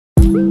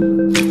Jake,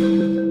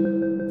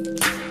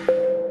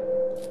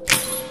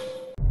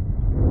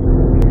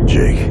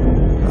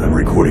 I'm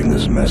recording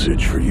this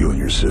message for you and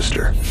your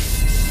sister.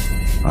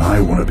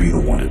 I want to be the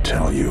one to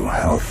tell you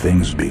how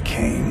things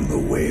became the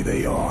way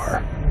they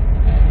are.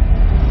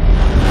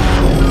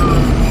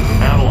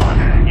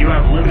 Avalon, you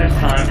have limited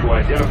time to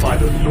identify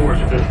the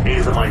source of this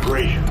Aether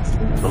migration.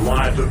 The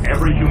lives of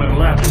every human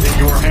left is in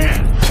your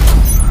hands.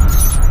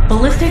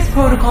 Ballistics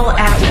protocol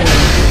activated.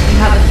 You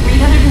have a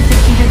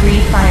 360-degree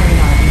firing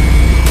arc.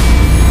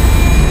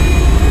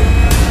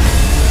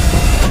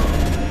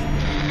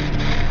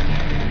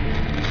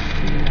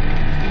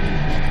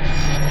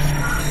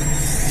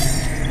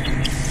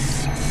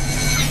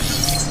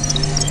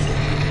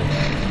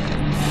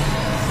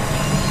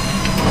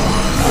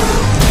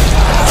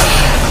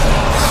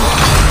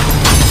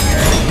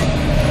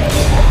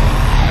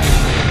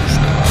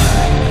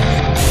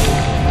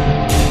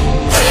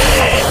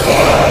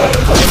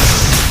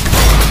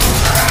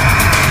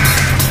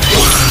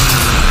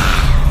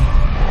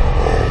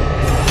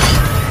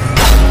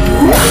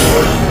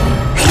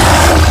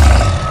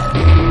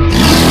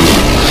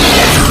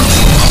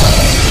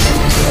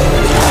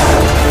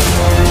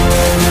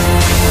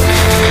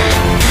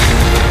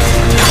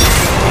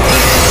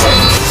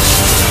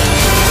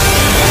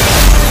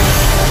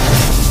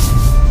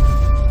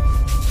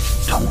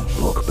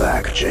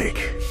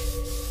 Jake.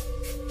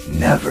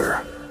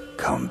 Never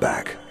come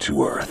back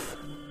to Earth.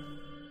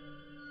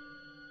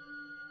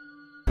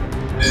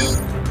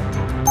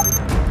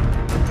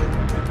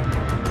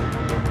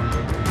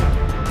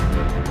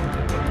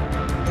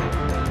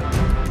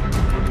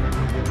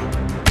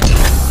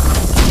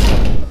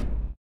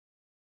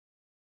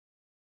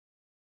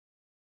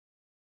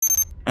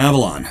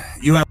 Avalon,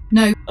 you have—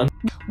 No.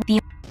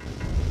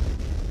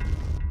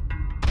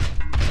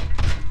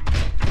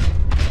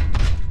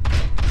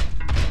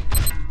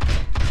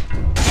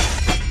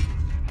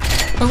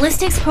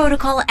 Ballistics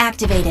protocol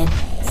activated.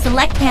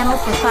 Select panel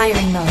for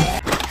firing mode.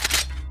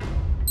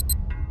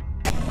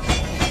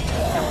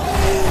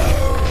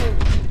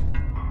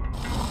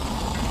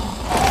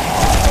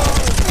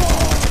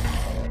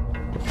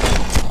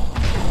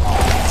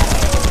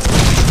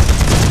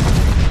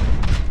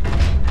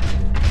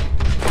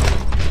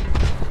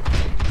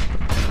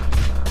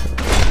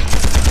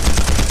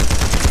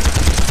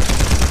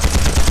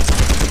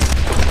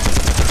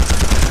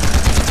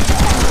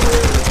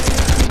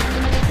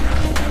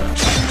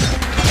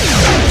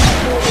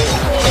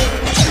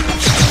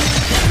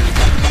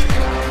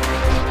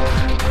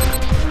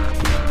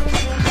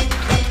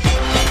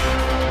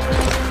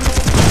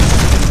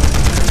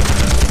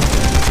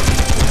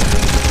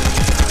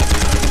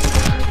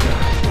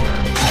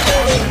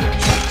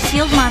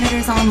 Shield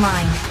monitors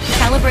online.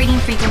 Calibrating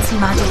frequency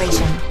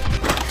modulation.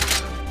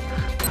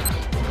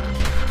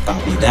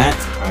 Copy that.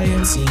 I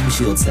am seeing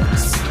shield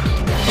status.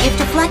 If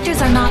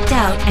deflectors are knocked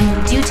out and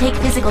you do take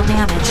physical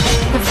damage,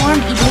 perform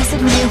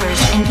evasive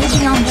maneuvers and give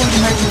the onboard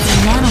emergency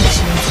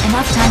nanomachines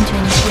enough time to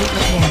initiate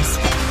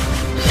repairs.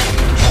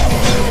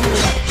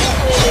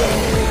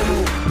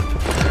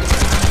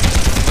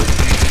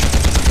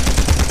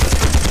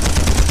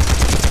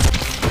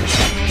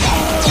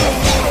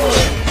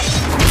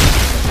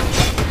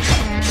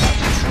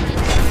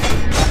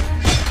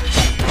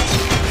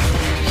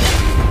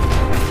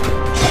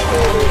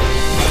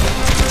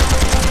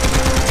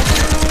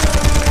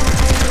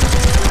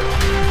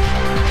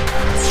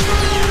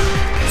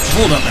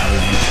 Hold up,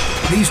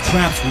 Avalon. These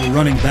traps were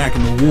running back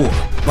in the war,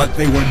 but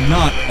they were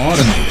not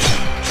automated.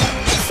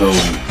 So,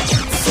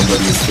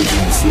 somebody is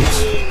flipping the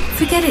switch?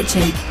 Forget it,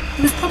 Jake.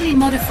 It was probably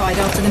modified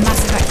after the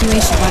mass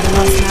evacuation by the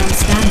last man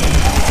standing.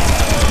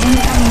 I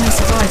wonder how long they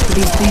survived with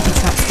these booby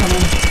traps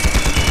coming.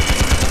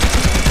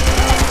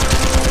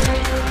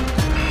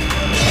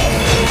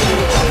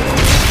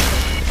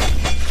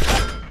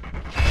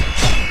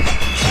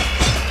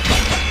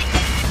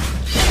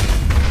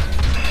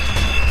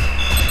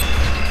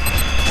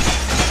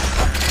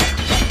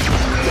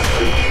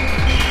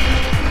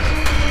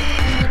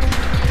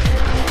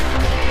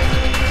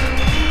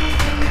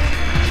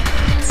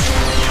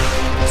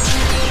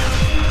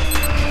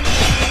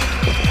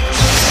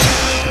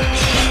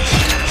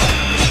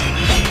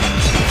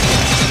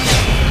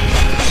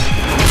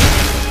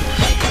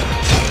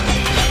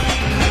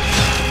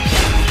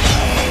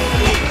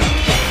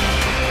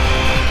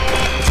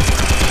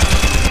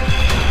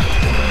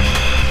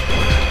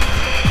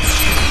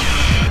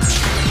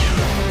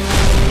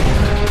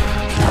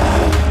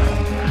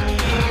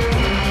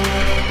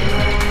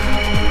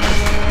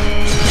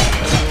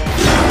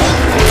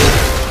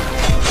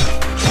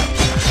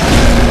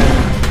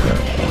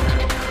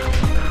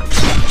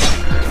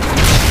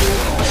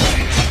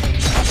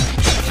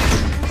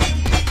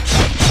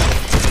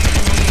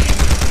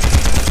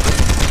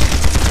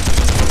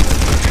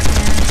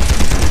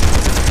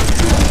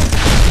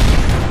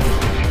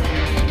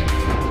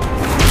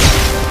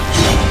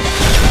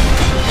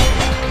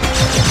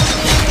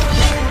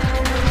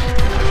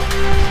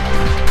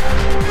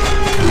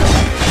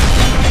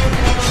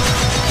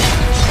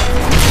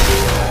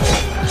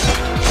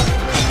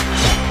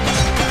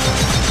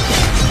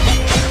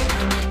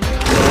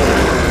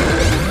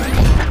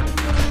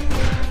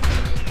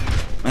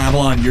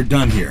 Avalon, you're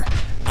done here.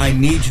 I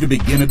need you to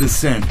begin a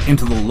descent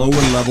into the lower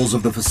levels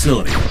of the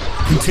facility.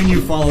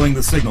 Continue following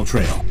the signal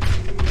trail.